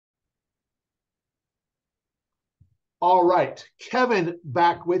All right, Kevin,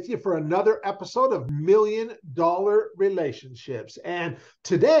 back with you for another episode of Million Dollar Relationships. And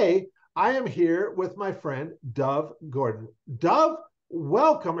today I am here with my friend, Dov Gordon. Dov,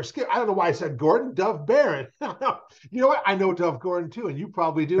 welcome. I don't know why I said Gordon, Dov Baron. You know what? I know Dov Gordon too, and you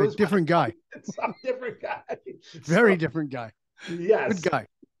probably do as well. Different guy. Some different guy. Very different guy. Yes. Good guy.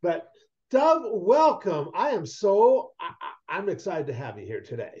 But Dov, welcome. I'm excited to have you here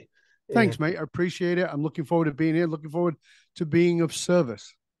today. Thanks, mate. I appreciate it. I'm looking forward to being here. Looking forward to being of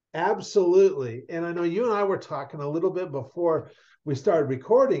service. Absolutely. And I know you and I were talking a little bit before we started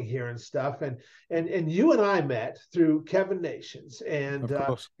recording here and stuff. And you and I met through Kevin Nations. And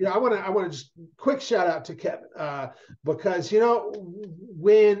I want to just quick shout out to Kevin because I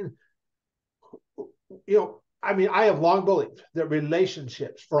have long believed that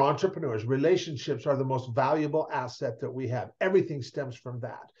relationships for entrepreneurs, relationships are the most valuable asset that we have. Everything stems from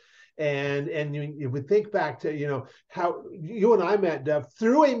that. And you would think back to, how you and I met, Dov,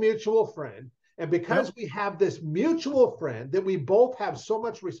 through a mutual friend. And because we have this mutual friend that we both have so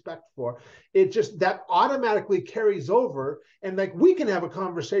much respect for, it just that automatically carries over. And like we can have a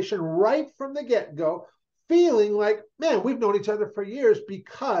conversation right from the get-go, feeling like, man, we've known each other for years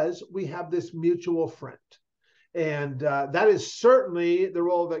because we have this mutual friend. And that is certainly the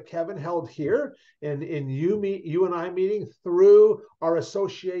role that Kevin held here in you and I meeting through our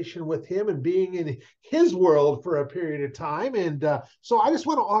association with him and being in his world for a period of time. And so I just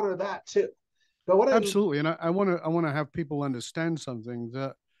want to honor that too. But absolutely, and I want to have people understand something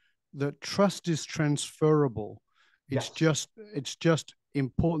that trust is transferable. It's just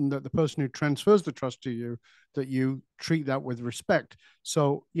important that the person who transfers the trust to you, that you treat that with respect.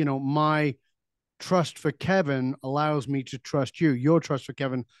 So my trust for Kevin allows me to trust you. Your trust for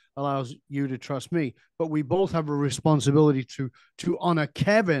Kevin allows you to trust me. But we both have a responsibility to honor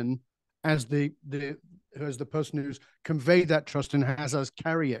Kevin as the person who's conveyed that trust and has us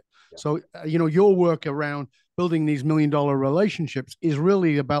carry it. Yeah. So your work around building these $1 million relationships is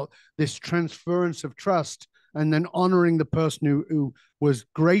really about this transference of trust and then honoring the person who was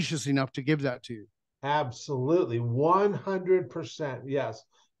gracious enough to give that to you. Absolutely, 100%. Yes.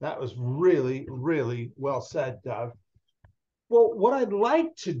 That was really, really well said, Dov. Well, what I'd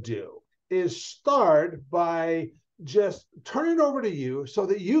like to do is start by just turning it over to you so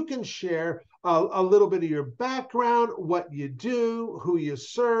that you can share a little bit of your background, what you do, who you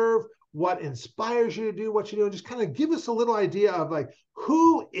serve, what inspires you to do what you do, and just kind of give us a little idea of like,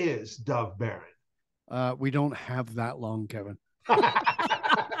 who is Dov Baron? We don't have that long, Kevin.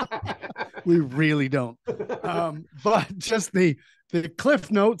 We really don't. But just the Cliff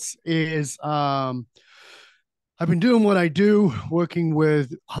Notes is I've been doing what I do, working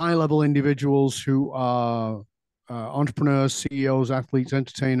with high-level individuals who are entrepreneurs, CEOs, athletes,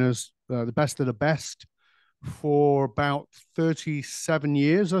 entertainers, the best of the best for about 37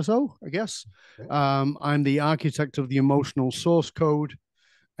 years or so, I guess. Okay. I'm the architect of the emotional source code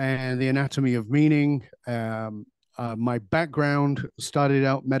and the anatomy of meaning. My background started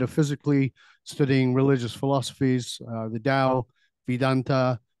out metaphysically, studying religious philosophies, the Tao,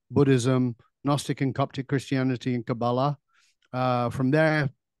 Vedanta, Buddhism, Gnostic and Coptic Christianity, and Kabbalah. From there,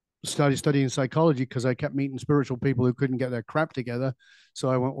 started studying psychology because I kept meeting spiritual people who couldn't get their crap together. So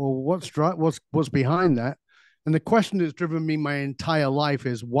I went, well, what's behind that? And the question that's driven me my entire life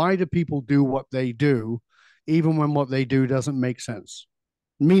is, why do people do what they do, even when what they do doesn't make sense?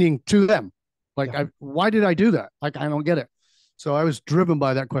 Meaning to them. Like, why did I do that? Like, I don't get it. So I was driven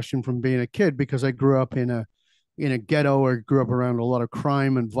by that question from being a kid because I grew up in a ghetto, or grew up around a lot of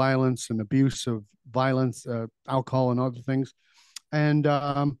crime and violence and abuse of violence, alcohol and other things. And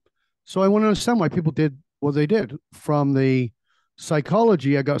so I want to understand why people did what they did. From the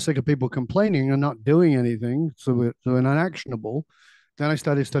psychology, I got sick of people complaining and not doing anything, so they're not actionable. Then I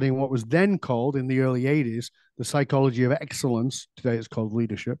started studying what was then called, in the early 80s, the psychology of excellence. Today it's called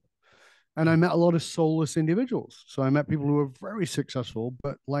leadership. And I met a lot of soulless individuals. So I met people who were very successful,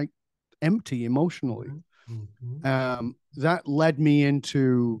 but like empty emotionally. Mm-hmm. That led me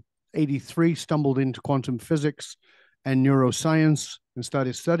into 83, stumbled into quantum physics and neuroscience and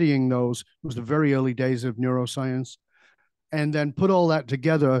started studying those. It was the very early days of neuroscience. And then put all that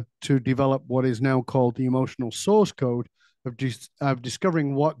together to develop what is now called the emotional source code of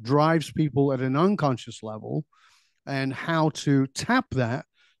discovering what drives people at an unconscious level and how to tap that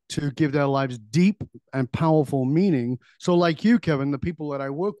to give their lives deep and powerful meaning. So like you, Kevin, the people that I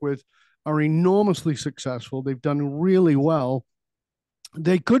work with are enormously successful. They've done really well.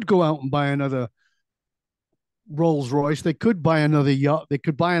 They could go out and buy another Rolls Royce. They could buy another yacht. They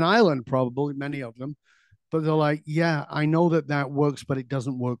could buy an island, probably, many of them. but they're like, yeah, I know that that works, but it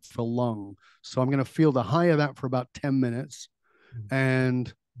doesn't work for long. So I'm going to feel the high of that for about 10 minutes.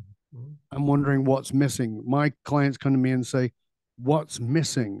 And I'm wondering what's missing. My clients come to me and say, what's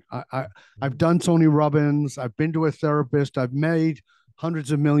missing? I've done Tony Robbins. I've been to a therapist. I've made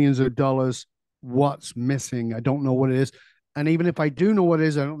hundreds of millions of dollars. What's missing? I don't know what it is. And even if I do know what it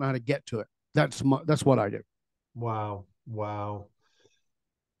is, I don't know how to get to it. That's what I do. Wow. Wow.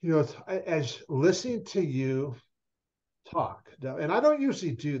 As listening to you talk, and I don't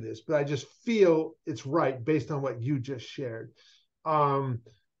usually do this, but I just feel it's right based on what you just shared.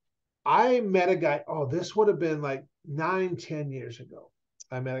 I met a guy, this would have been like 9-10 years ago.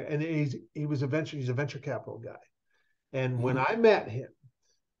 I met, and he's a venture capital guy. And when I met him,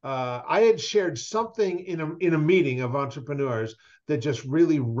 I had shared something in a meeting of entrepreneurs that just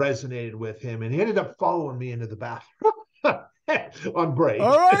really resonated with him, and he ended up following me into the bathroom on break.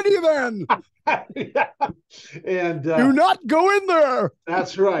 All righty then. Yeah. And do not go in there.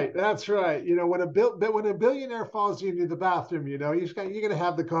 That's right. That's right. When a billionaire follows you into the bathroom, you're going to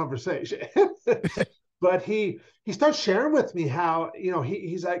have the conversation. But he starts sharing with me how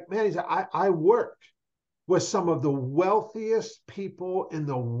he's like, man, I work with some of the wealthiest people in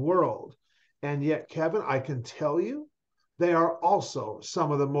the world, and yet, Kevin, I can tell you, they are also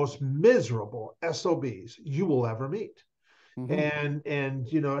some of the most miserable SOBs you will ever meet. And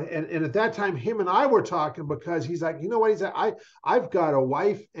at that time, him and I were talking because he's like, you know what? He's like, I've got a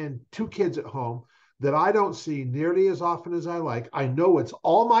wife and 2 kids at home that I don't see nearly as often as I like. I know it's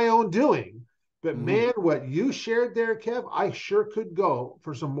all my own doing, but man, what you shared there, Kev, I sure could go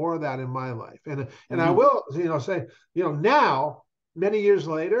for some more of that in my life. And I will, say, now, many years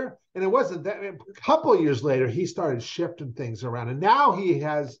later, and it wasn't that, a couple of years later, he started shifting things around. And now he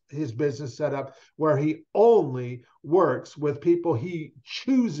has his business set up where he only works with people he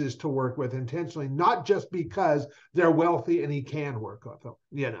chooses to work with intentionally, not just because they're wealthy and he can work with them,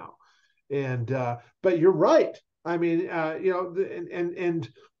 And, but you're right. I mean,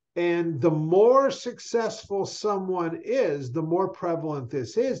 and the more successful someone is, the more prevalent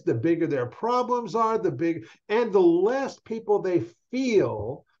this is, the bigger their problems are, and the less people they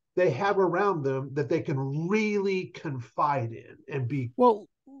feel they have around them that they can really confide in and be. Well,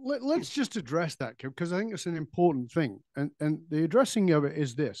 let's just address that, because I think it's an important thing. And the addressing of it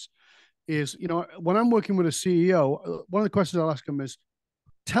is this, when I'm working with a CEO, one of the questions I'll ask them is,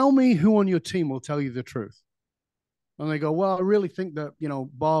 tell me who on your team will tell you the truth. And they go, well, I really think that,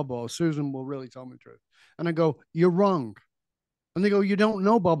 Bob or Susan will really tell me the truth. And I go, you're wrong. And they go, you don't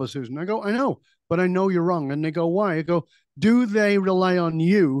know Bob or Susan. I go, I know, but I know you're wrong. And they go, why? I go, do they rely on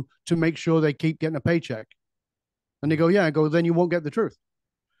you to make sure they keep getting a paycheck? And they go, yeah. I go, then you won't get the truth.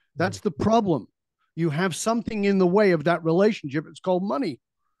 That's the problem. You have something in the way of that relationship. It's called money,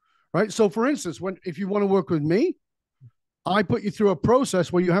 right? So for instance, if you want to work with me, I put you through a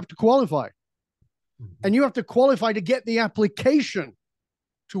process where you have to qualify. And you have to qualify to get the application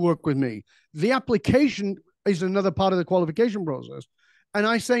to work with me. The application is another part of the qualification process. And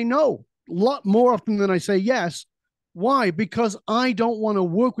I say no a lot more often than I say yes. Why? Because I don't want to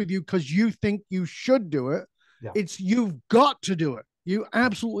work with you because you think you should do it. Yeah. It's you've got to do it. You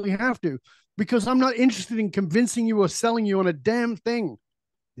absolutely have to, because I'm not interested in convincing you or selling you on a damn thing.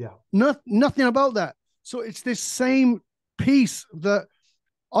 Yeah. Nothing about that. So it's this same piece that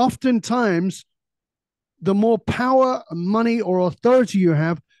oftentimes the more power, money, or authority you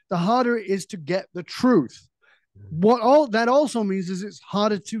have, the harder it is to get the truth. What all that also means is it's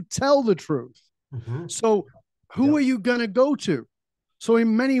harder to tell the truth. So who are you going to go to? So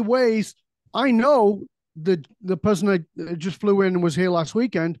in many ways, I know the person I just flew in and was here last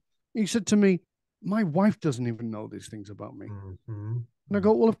weekend. He said to me, my wife doesn't even know these things about me. And I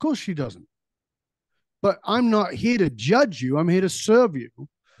go, well, of course she doesn't. But I'm not here to judge you. I'm here to serve you.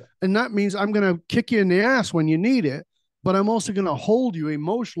 And that means I'm going to kick you in the ass when you need it, but I'm also going to hold you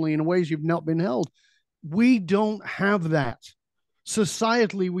emotionally in ways you've not been held. We don't have that.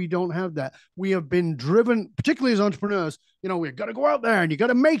 Societally, we don't have that. We have been driven, particularly as entrepreneurs, we've got to go out there and you got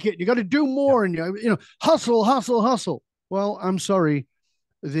to make it. You got to do more and, hustle, hustle, hustle. Well, I'm sorry.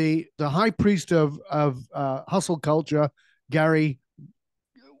 The high priest of hustle culture, Gary,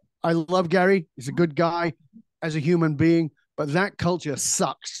 I love Gary. He's a good guy as a human being. But that culture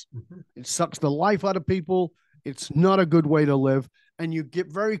sucks. It sucks the life out of people. It's not a good way to live. And you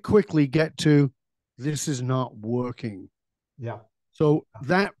very quickly get to, this is not working. Yeah. So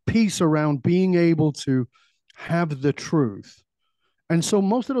that piece around being able to have the truth. And so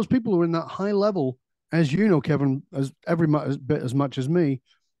most of those people who are in that high level, as you know, Kevin, as every bit as much as me,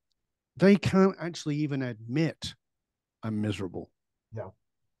 they can't actually even admit I'm miserable. Yeah.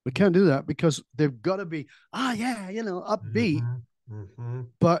 We can't do that because they've got to be, upbeat. Mm-hmm. Mm-hmm.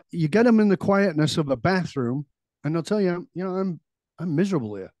 But you get them in the quietness of a bathroom, and they'll tell you, I'm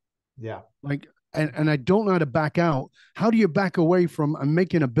miserable here. Yeah. Like, and I don't know how to back out. How do you back away from I'm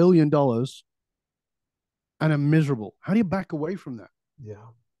making $1 billion and I'm miserable? How do you back away from that Yeah.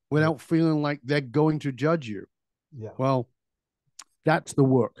 without feeling like they're going to judge you? Yeah. Well, that's the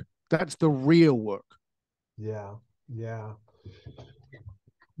work. That's the real work. Yeah. Yeah.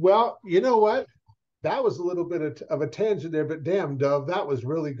 Well, you know what? That was a little bit of a tangent there, but damn, Dove, that was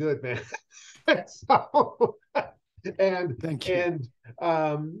really good, man. So, and Thank you.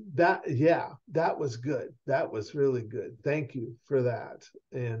 that was good. That was really good. Thank you for that.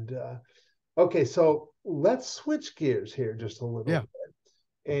 And okay, so let's switch gears here just a little Yeah. bit.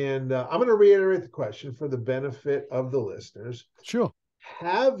 And I'm going to reiterate the question for the benefit of the listeners. Sure.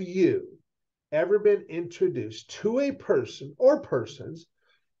 Have you ever been introduced to a person or persons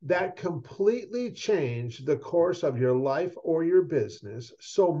that completely changed the course of your life or your business,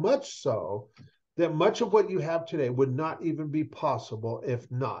 so much so that much of what you have today would not even be possible if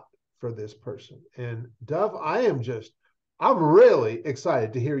not for this person? And Dov, I'm really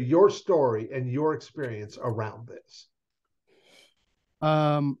excited to hear your story and your experience around this.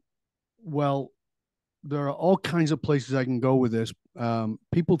 Well, there are all kinds of places I can go with this.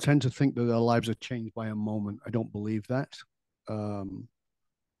 People tend to think that their lives are changed by a moment. I don't believe that,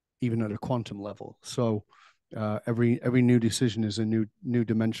 even at a quantum level. So every new decision is a new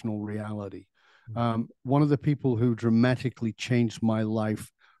dimensional reality. One of the people who dramatically changed my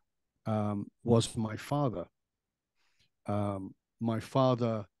life was my father. My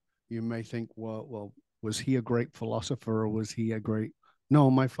father, you may think, well, was he a great philosopher or was he a great? No,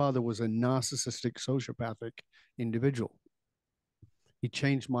 my father was a narcissistic, sociopathic individual. He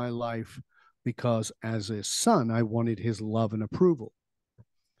changed my life because as a son, I wanted his love and approval.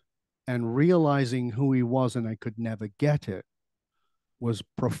 And realizing who he was and I could never get it was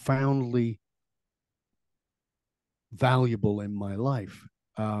profoundly valuable in my life.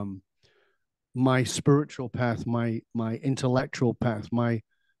 My spiritual path, my intellectual path, my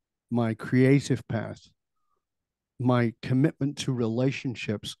creative path, my commitment to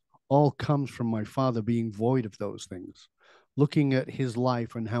relationships all comes from my father being void of those things. Looking at his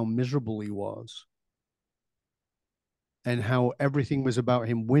life and how miserable he was and how everything was about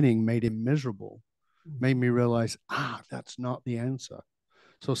him winning made him miserable, made me realize, that's not the answer.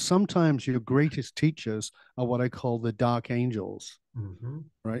 So sometimes your greatest teachers are what I call the dark angels,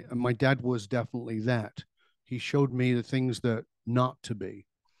 right? And my dad was definitely that. He showed me the things that not to be.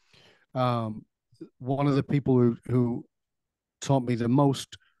 One of the people who taught me the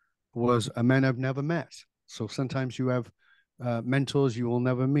most was a man I've never met. So sometimes you have mentors you will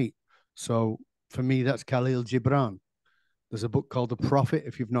never meet. So for me, that's Khalil Gibran. There's a book called The Prophet,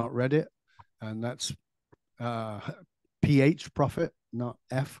 if you've not read it, and that's PH Prophet, not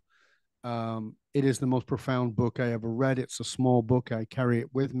F. It is the most profound book I ever read. It's a small book. I carry it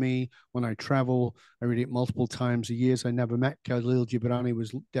with me when I travel. I read it multiple times a year. I never met Khalil Gibran. He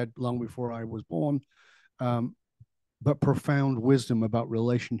was dead long before I was born. But profound wisdom about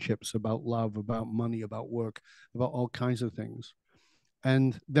relationships, about love, about money, about work, about all kinds of things.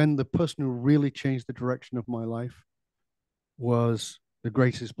 And then the person who really changed the direction of my life was the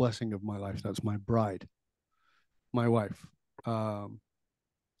greatest blessing of my life. That's my bride, my wife.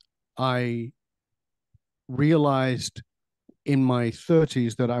 I realized in my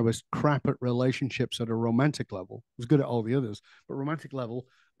 30s that I was crap at relationships at a romantic level. I was good at all the others, but romantic level.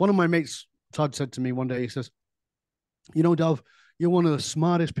 One of my mates, Todd, said to me one day, he says, Dov, you're one of the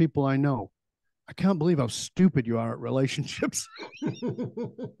smartest people I know. I can't believe how stupid you are at relationships. He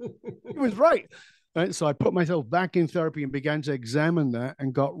was right. Right. So I put myself back in therapy and began to examine that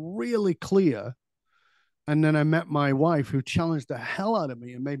and got really clear. And then I met my wife who challenged the hell out of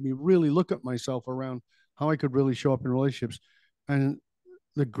me and made me really look at myself around how I could really show up in relationships. And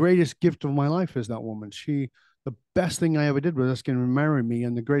the greatest gift of my life is that woman. The best thing I ever did was asking her to marry me.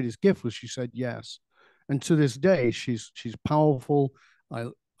 And the greatest gift was she said yes. And to this day, she's powerful. I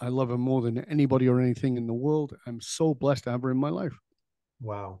love her more than anybody or anything in the world. I'm so blessed to have her in my life.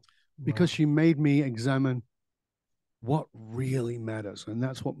 Wow. Because she made me examine what really matters. And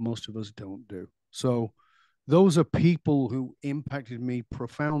that's what most of us don't do. So those are people who impacted me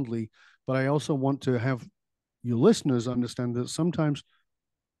profoundly. But I also want to have your listeners understand that sometimes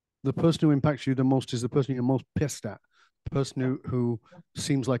the person who impacts you the most is the person you're most pissed at, the person who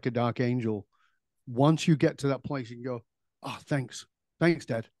seems like a dark angel. Once you get to that place, you can go, thanks,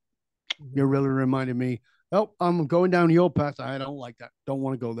 Dad. You're really reminding me, I'm going down your path. I don't like that. Don't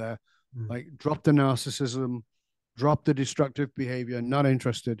want to go there. Like, drop the narcissism, drop the destructive behavior, not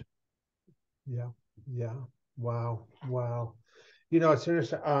interested. Yeah. Yeah. Wow. Wow. You know, it's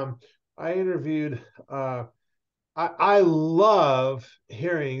interesting. I interviewed, I love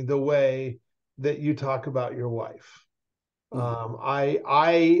hearing the way that you talk about your wife.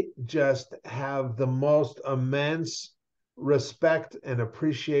 I just have the most immense respect and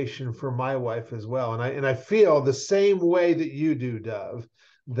appreciation for my wife as well, and I feel the same way that you do, Dov.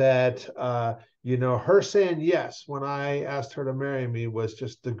 That you know, her saying yes when I asked her to marry me was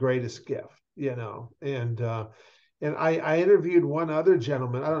just the greatest gift, you know. And I interviewed one other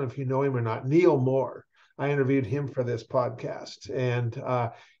gentleman. I don't know if you know him or not, Neil Moore. I interviewed him for this podcast, and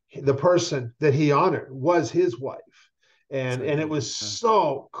the person that he honored was his wife. And it was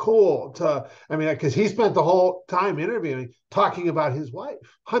so cool to, I mean, because he spent the whole time interviewing talking about his wife.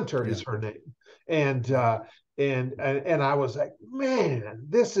 Hunter is her name. And and I was like, man,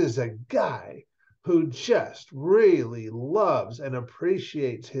 this is a guy who just really loves and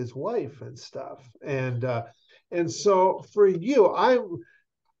appreciates his wife and stuff. And so for you,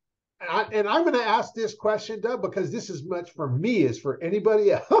 and I'm going to ask this question, Doug, because this is much for me as for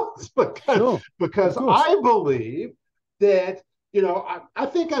anybody else, because I believe that, you know, I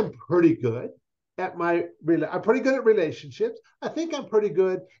think I'm pretty good at I'm pretty good at relationships. I think I'm pretty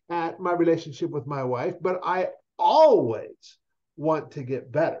good at my relationship with my wife, but I always want to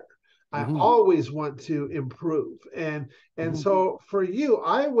get better. I always want to improve. And so for you,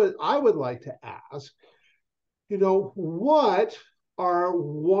 I would like to ask, you know, what are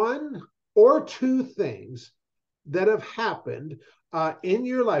one or two things that have happened in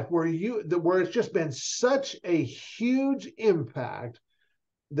your life where it's just been such a huge impact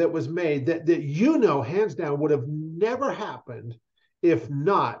that was made that you know, hands down, would have never happened if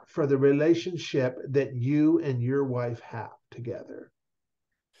not for the relationship that you and your wife have together?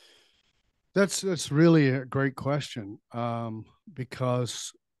 That's really a great question,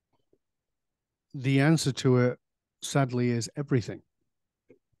 because the answer to it, sadly, is everything.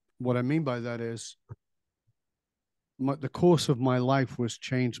 What I mean by that is the course of my life was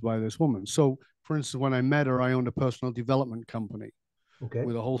changed by this woman. So, for instance, when I met her, I owned a personal development company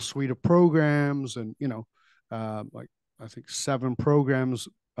with a whole suite of programs, and like I think 7 programs.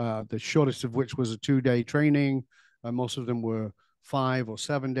 The shortest of which was a 2-day training. Most of them were 5 or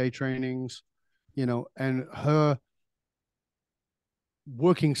 7-day trainings. And her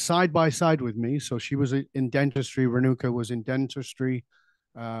working side by side with me. So she was in dentistry. Renuka was in dentistry.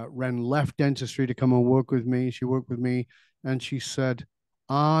 Ren left dentistry to come and work with me. She worked with me, and she said,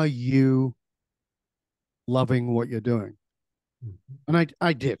 "Are you loving what you're doing?" And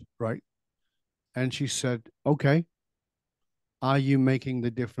I did, right? And she said, "Okay, are you making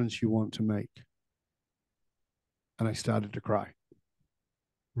the difference you want to make?" And I started to cry.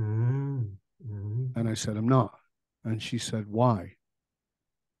 And I said, "I'm not." And she said, "Why?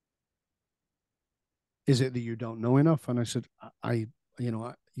 Is it that you don't know enough?" And I said,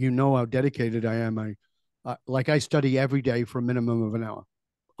 you know how dedicated I am. I study every day for a minimum of an hour,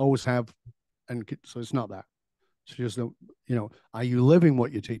 always have. And so it's not that. She just, are you living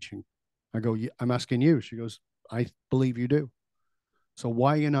what you're teaching? I go, yeah, I'm asking you. She goes, I believe you do. So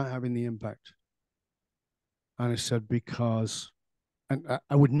why are you not having the impact? And I said, because, and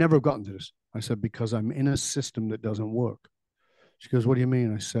I would never have gotten to this. I said, because I'm in a system that doesn't work. She goes, what do you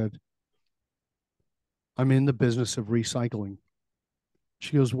mean? I said, I'm in the business of recycling.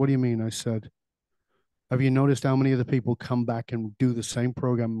 She goes, what do you mean? I said, have you noticed how many of the people come back and do the same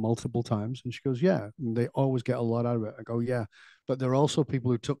program multiple times? And she goes, yeah. And they always get a lot out of it. I go, yeah. But there are also people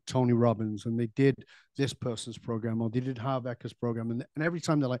who took Tony Robbins and they did this person's program, or they did Harv Ecker's program. And every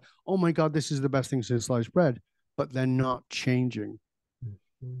time they're like, oh my God, this is the best thing since sliced bread. But they're not changing.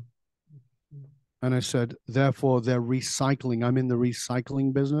 And I said, therefore, they're recycling. I'm in the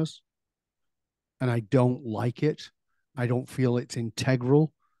recycling business and I don't like it. I don't feel it's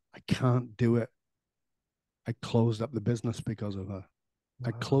integral. I can't do it. I closed up the business because of her. Wow.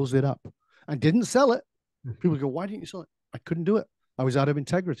 I closed it up. I didn't sell it. People go, why didn't you sell it? I couldn't do it. I was out of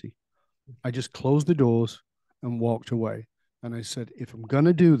integrity. I just closed the doors and walked away. And I said, if I'm going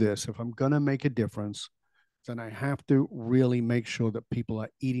to do this, if I'm going to make a difference, then I have to really make sure that people are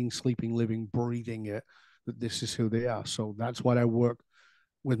eating, sleeping, living, breathing it, that this is who they are. So that's what I work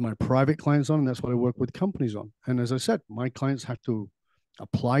with my private clients on, and that's what I work with companies on. And as I said, my clients have to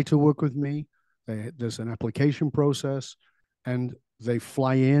apply to work with me. There's an application process, and they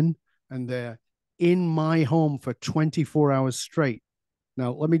fly in, and they're in my home for 24 hours straight.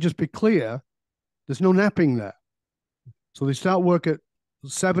 Now, let me just be clear. There's no napping there. So they start work at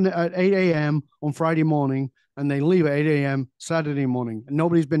 8 a.m. on Friday morning, and they leave at 8 a.m. Saturday morning. And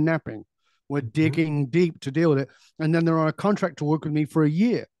nobody's been napping. We're digging deep to deal with it. And then they're on a contract to work with me for a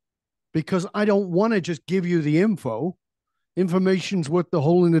year because I don't want to just give you the info. Information's worth the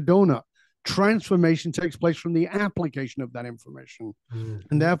hole in the donut. Transformation takes place from the application of that information.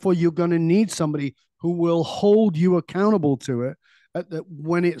 And therefore, you're going to need somebody who will hold you accountable to it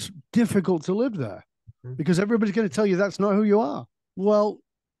when it's difficult to live there. Because everybody's going to tell you that's not who you are. Well,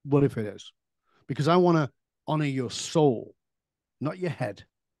 what if it is? Because I want to honor your soul, not your head,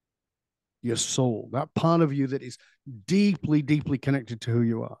 your soul, that part of you that is deeply, deeply connected to who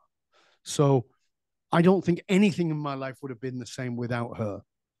you are. So I don't think anything in my life would have been the same without her.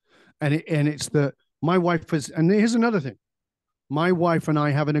 And it's that my wife is, and here's another thing. My wife and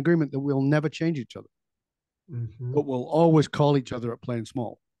I have an agreement that we'll never change each other, but we'll always call each other at plain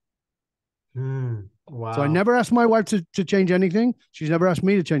small. Wow. So I never asked my wife to change anything. She's never asked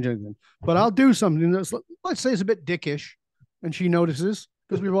me to change anything, but I'll do something that's, let's say it's a bit dickish, and she notices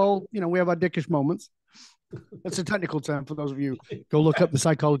because we've all, we have our dickish moments. That's a technical term for those of you. Go look up the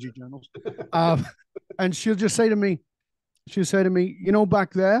psychology journals. And she'll just say to me,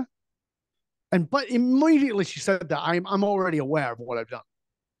 back there. But immediately she said that I'm already aware of what I've done.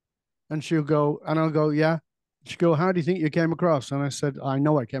 And she'll go, and I'll go, yeah. She'll go, how do you think you came across? And I said, I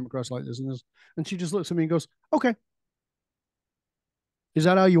know I came across like this and this. And she just looks at me and goes, okay. Is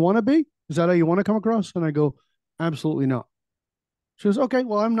that how you want to be? Is that how you want to come across? And I go, absolutely not. She goes, okay,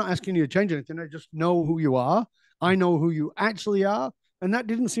 well, I'm not asking you to change anything. I just know who you are. I know who you actually are. And that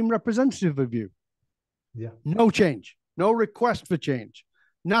didn't seem representative of you. Yeah. No change. No request for change.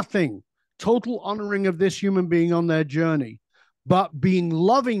 Nothing. Total honoring of this human being on their journey, but being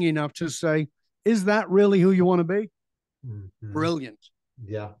loving enough to say, is that really who you want to be? Brilliant.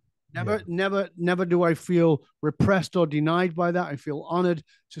 Yeah. Never do I feel repressed or denied by that. I feel honored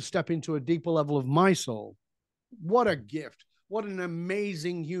to step into a deeper level of my soul. What a gift. What an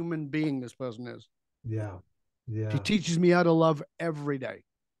amazing human being this person is. Yeah. Yeah. She teaches me how to love every day.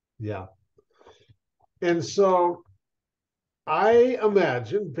 Yeah. And so I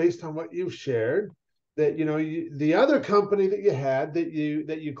imagine, based on what you've shared, that the other company that you had that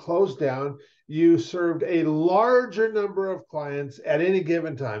you closed down, you served a larger number of clients at any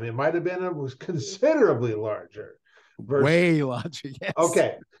given time. It might have been was considerably larger. Way larger, yes.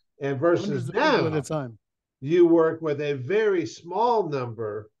 Okay. And versus now, at a time. You work with a very small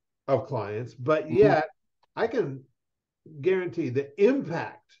number of clients, but yet I can guarantee the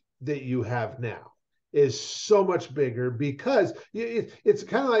impact that you have now is so much bigger because it's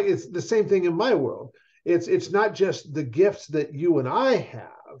kind of like it's the same thing in my world. It's not just the gifts that you and I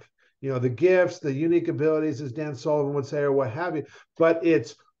have, the gifts, the unique abilities, as Dan Sullivan would say, or what have you, but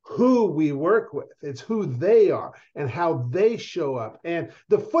it's who we work with. It's who they are and how they show up and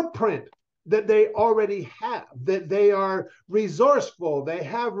the footprint that they already have, that they are resourceful, they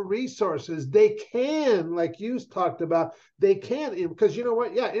have resources, they can, like you talked about, they can, because you know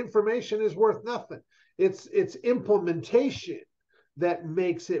what? Yeah, information is worth nothing. It's implementation that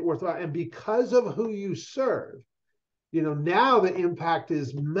makes it worthwhile. And because of who you serve, now the impact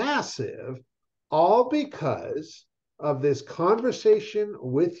is massive, all because of this conversation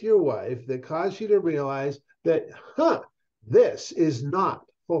with your wife that caused you to realize that, this is not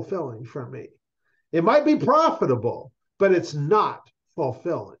fulfilling for me. It might be profitable, but it's not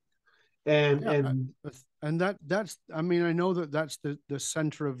fulfilling. And that's I mean, I know that's the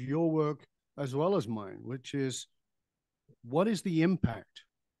center of your work as well as mine, which is, what is the impact?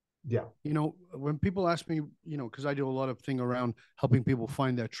 Yeah. When people ask me, because I do a lot of thing around helping people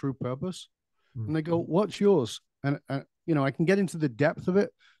find their true purpose, and they go, what's yours? And I can get into the depth of it,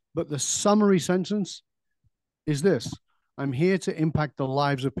 but the summary sentence is this: I'm here to impact the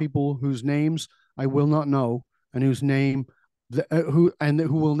lives of people whose names I will not know, and whose name who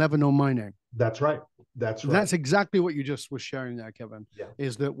will never know my name. That's right. That's right. That's exactly what you just were sharing there, Kevin. Yeah.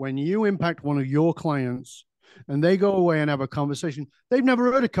 Is that when you impact one of your clients and they go away and have a conversation, they've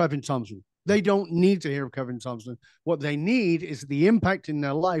never heard of Kevin Thompson. They don't need to hear of Kevin Thompson. What they need is the impact in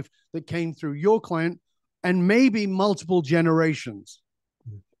their life that came through your client and maybe multiple generations.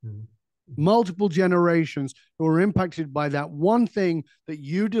 Multiple generations who were impacted by that one thing that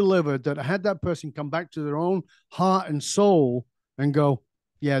you delivered, that had that person come back to their own heart and soul and go,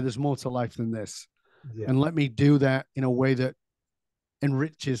 yeah, there's more to life than this. Yeah. And let me do that in a way that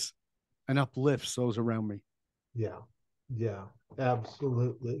enriches and uplifts those around me. Yeah. Yeah,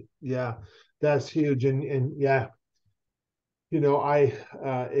 absolutely. Yeah, that's huge. And yeah,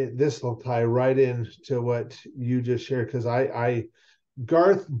 this will tie right into what you just shared, because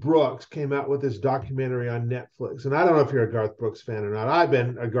Garth Brooks came out with this documentary on Netflix. And I don't know if you're a Garth Brooks fan or not. I've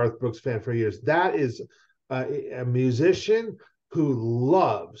been a Garth Brooks fan for years. That is a musician who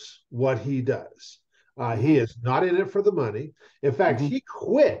loves what he does. He is not in it for the money. In fact, he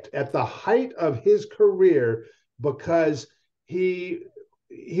quit at the height of his career because he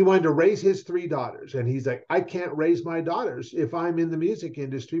wanted to raise his 3 daughters. And he's like, I can't raise my daughters if I'm in the music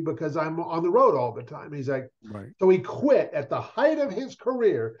industry because I'm on the road all the time. He's like, right. So he quit at the height of his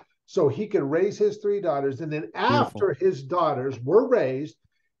career so he could raise his 3 daughters. And then after his daughters were raised,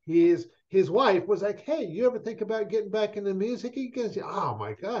 his wife was like, hey, you ever think about getting back into music? He goes, oh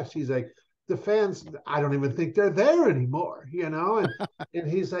my gosh. He's like, the fans, I don't even think they're there anymore, you know? And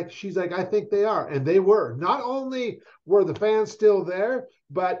she's like, I think they are. And they were. Not only were the fans still there,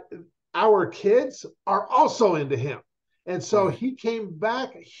 but our kids are also into him. And so he came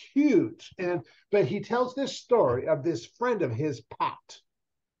back huge. But he tells this story of this friend of his, Pat.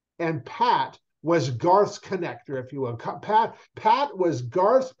 And Pat was Garth's connector, if you will. Pat was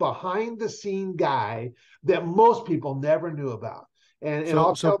Garth's behind the scene guy that most people never knew about.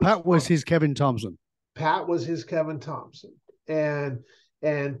 So Pat was his Kevin Thompson. Pat was his Kevin Thompson. And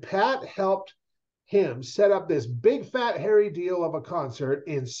Pat helped him set up this big fat hairy deal of a concert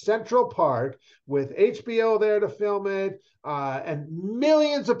in Central Park with HBO there to film it. And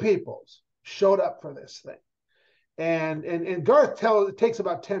millions of people showed up for this thing. And Garth it takes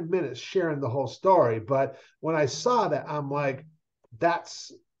about 10 minutes sharing the whole story. But when I saw that, I'm like,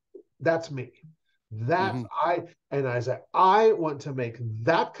 that's me. I said, I want to make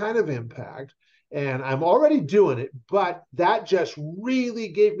that kind of impact, and I'm already doing it, but that just really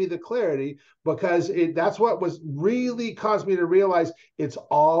gave me the clarity because that's what was really caused me to realize it's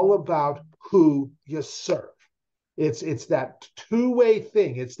all about who you serve. It's that two-way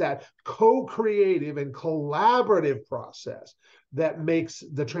thing. It's that co-creative and collaborative process that makes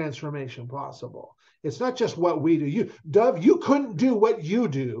the transformation possible. It's not just what we do. Dov, you couldn't do what you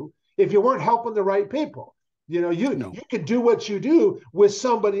do if you weren't helping the right people. You know, you could do what you do with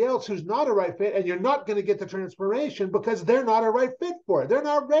somebody else who's not a right fit, and you're not going to get the transformation because they're not a right fit for it. They're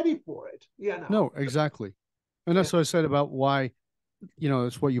not ready for it. You know? No, exactly. And that's what I said about why,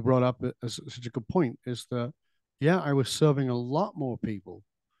 it's what you brought up as such a good point, is that, I was serving a lot more people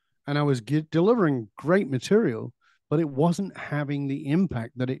and I was delivering great material, but it wasn't having the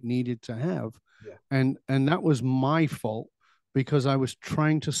impact that it needed to have. Yeah. And that was my fault because I was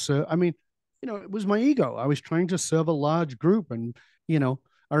trying to serve. I mean, it was my ego. I was trying to serve a large group. And,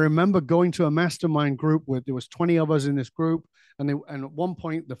 I remember going to a mastermind group where there was 20 of us in this group. And at one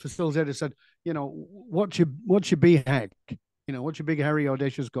point the facilitator said, what's your BHAG? What's your big, hairy,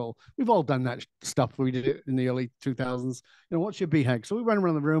 audacious goal? We've all done that stuff. We did it in the early 2000s. What's your BHAG? So we went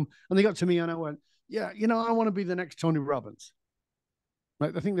around the room and they got to me and I went, I want to be the next Tony Robbins.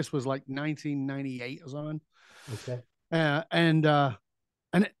 Like, I think this was like 1998 or something. Okay.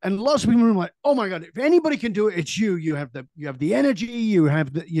 And lots of people were like, oh my God, if anybody can do it, it's you. You have the energy, you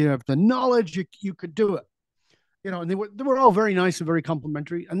have the knowledge, you could do it. And they were all very nice and very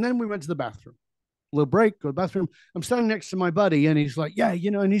complimentary. And then we went to the bathroom. A little break, go to the bathroom. I'm standing next to my buddy, and he's like,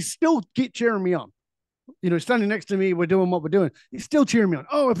 and he's still cheering me on. Standing next to me, we're doing what we're doing. He's still cheering me on.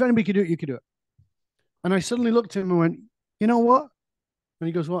 Oh, if anybody could do it, you could do it. And I suddenly looked at him and went, you know what? And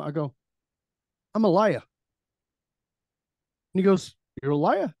he goes, what? I go, I'm a liar. And he goes, you're a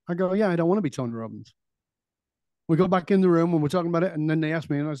liar? I go, yeah, I don't want to be Tony Robbins. We go back in the room and we're talking about it. And then they asked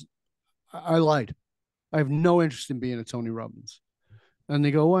me, and I lied. I have no interest in being a Tony Robbins. And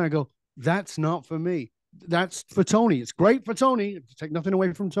they go, why? I go, that's not for me. That's for Tony. It's great for Tony. Take nothing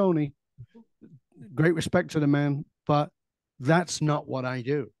away from Tony. Great respect to the man, but that's not what I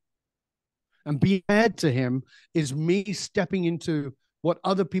do. And being bad to him is me stepping into what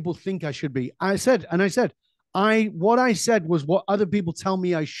other people think I should be. What I said was what other people tell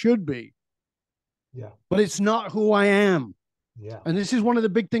me I should be. Yeah. But it's not who I am. Yeah. And this is one of the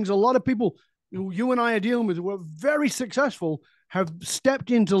big things. A lot of people you and I are dealing with, who are very successful, have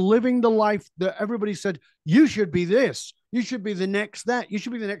stepped into living the life that everybody said, you should be this. You should be the next that. You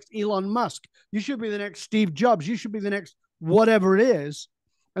should be the next Elon Musk. You should be the next Steve Jobs. You should be the next whatever it is.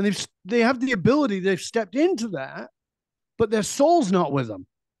 And they have the ability, they've stepped into that, but their soul's not with them.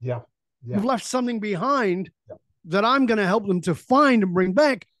 Yeah. You've left something behind that I'm going to help them to find and bring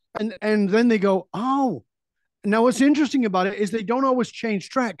back. And then they go, oh. Now what's interesting about it is they don't always change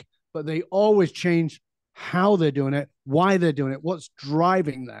track, but they always change how they're doing it, why they're doing it, what's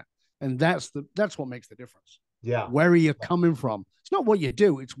driving that. And that's what makes the difference. Yeah. Where are you coming from? It's not what you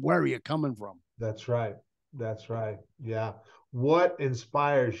do, it's where you're coming from. That's right. Yeah. What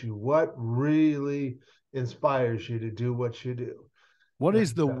inspires you? What really inspires you to do what you do? What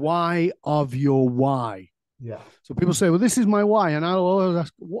is the why of your why? Yeah. So people say, well, this is my why. And I'll always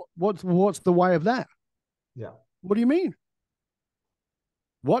ask, what's the why of that? Yeah. What do you mean?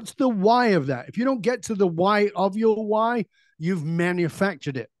 What's the why of that? If you don't get to the why of your why, you've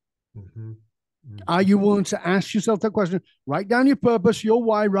manufactured it. Mm-hmm. Mm-hmm. Are you willing to ask yourself that question? Write down your purpose, your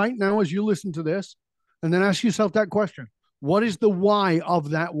why right now as you listen to this, and then ask yourself that question. What is the why of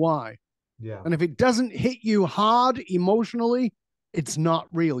that why? Yeah. And if it doesn't hit you hard emotionally, it's not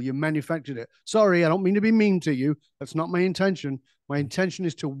real. You manufactured it. Sorry, I don't mean to be mean to you. That's not my intention. My intention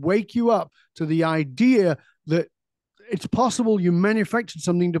is to wake you up to the idea that it's possible you manufactured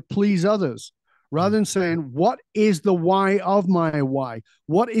something to please others, rather than saying, what is the why of my why?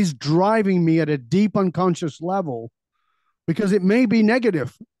 What is driving me at a deep unconscious level? Because it may be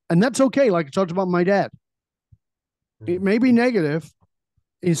negative, and that's okay. Like I talked about my dad. It may be negative,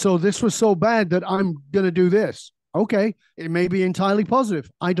 and so this was so bad that I'm going to do this. Okay. It may be entirely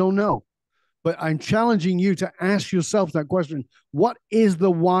positive. I don't know. But I'm challenging you to ask yourself that question. What is the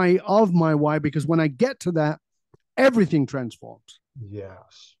why of my why? Because when I get to that, everything transforms.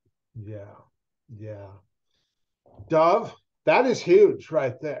 Yes. Yeah. Yeah. Dov, that is huge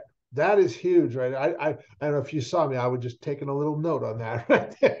right there. That is huge, right? I don't know if you saw me. I was just taking a little note on that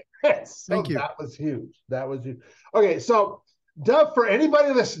right there. So Thank you. that was huge. That was huge. Okay, so Dov, for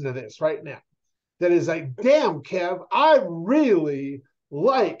anybody listening to this right now, that is like, damn, Kev, I really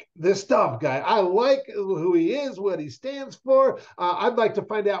like this Dov guy. I like who he is, what he stands for. I'd like to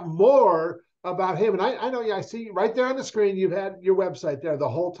find out more about him. And I know, yeah, I see right there on the screen, you've had your website there the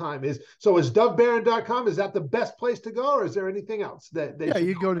whole time. Is dovbaron.com, is that the best place to go, or is there anything else that yeah,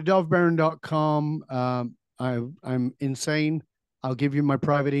 you go to dovbaron.com. I'm insane. I'll give you my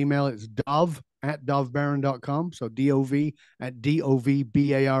private email. It's dov@dovbaron.com. So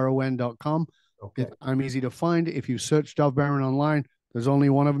DOV@DOVBARON.com. Okay. I'm easy to find. If you search Dov Baron online, there's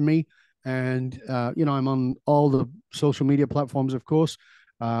only one of me. And, I'm on all the social media platforms, of course.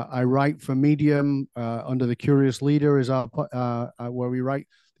 I write for Medium under the Curious Leader is our where we write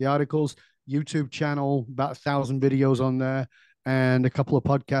the articles. YouTube channel, about 1,000 videos on there, and a couple of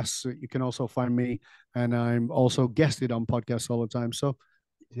podcasts. You can also find me, and I'm also guested on podcasts all the time. So,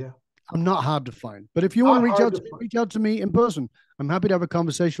 yeah, I'm not hard to find. But if you want to reach out to me in person. I'm happy to have a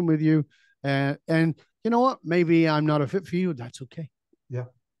conversation with you. And you know what? Maybe I'm not a fit for you. That's okay. Yeah.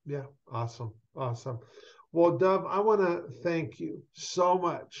 Yeah. Awesome. Awesome. Well, Dov, I want to thank you so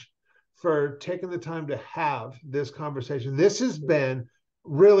much for taking the time to have this conversation. This has been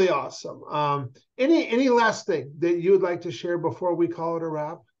really awesome. Any last thing that you would like to share before we call it a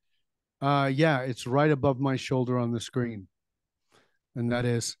wrap? Yeah, it's right above my shoulder on the screen. And that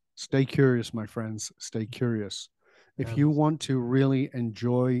is, stay curious, my friends. Stay curious. If you want to really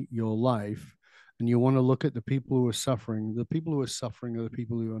enjoy your life and you want to look at the people who are suffering are the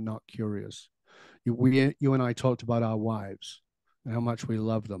people who are not curious. You and I talked about our wives and how much we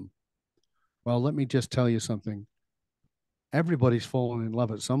love them. Well, let me just tell you something. Everybody's fallen in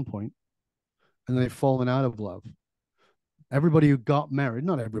love at some point, and they've fallen out of love. Everybody who got married,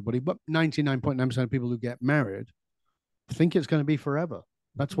 not everybody, but 99.9% of people who get married think it's going to be forever.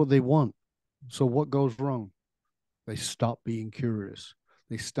 That's what they want. So what goes wrong? They stop being curious.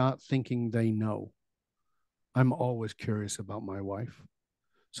 They start thinking they know. I'm always curious about my wife.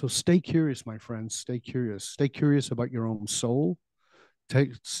 So stay curious, my friends. Stay curious. Stay curious about your own soul.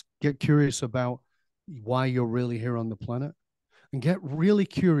 Get curious about why you're really here on the planet. And get really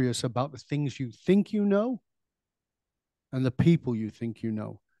curious about the things you think you know and the people you think you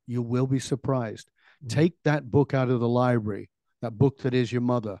know. You will be surprised. Take that book out of the library, that book that is your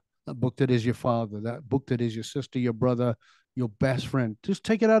mother, that book that is your father, that book that is your sister, your brother, your best friend. Just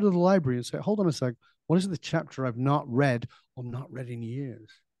take it out of the library and say, hold on a sec. What is the chapter I've not read or not read in years?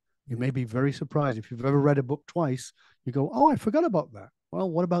 You may be very surprised. If you've ever read a book twice, you go, oh, I forgot about that. Well,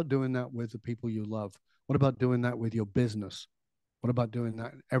 what about doing that with the people you love? What about doing that with your business? What about doing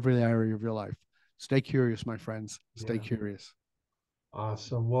that in every area of your life? Stay curious, my friends. Stay curious.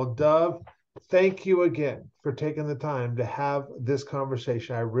 Awesome. Well, Dov, thank you again for taking the time to have this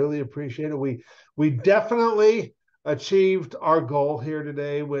conversation. I really appreciate it. We definitely achieved our goal here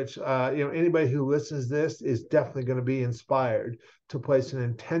today, which anybody who listens to this is definitely going to be inspired to place an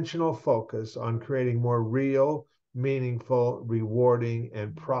intentional focus on creating more real, meaningful, rewarding,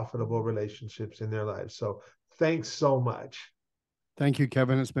 and profitable relationships in their lives. So thanks so much. Thank you,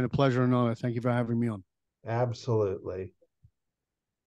 Kevin. It's been a pleasure and honor. Thank you for having me on. Absolutely.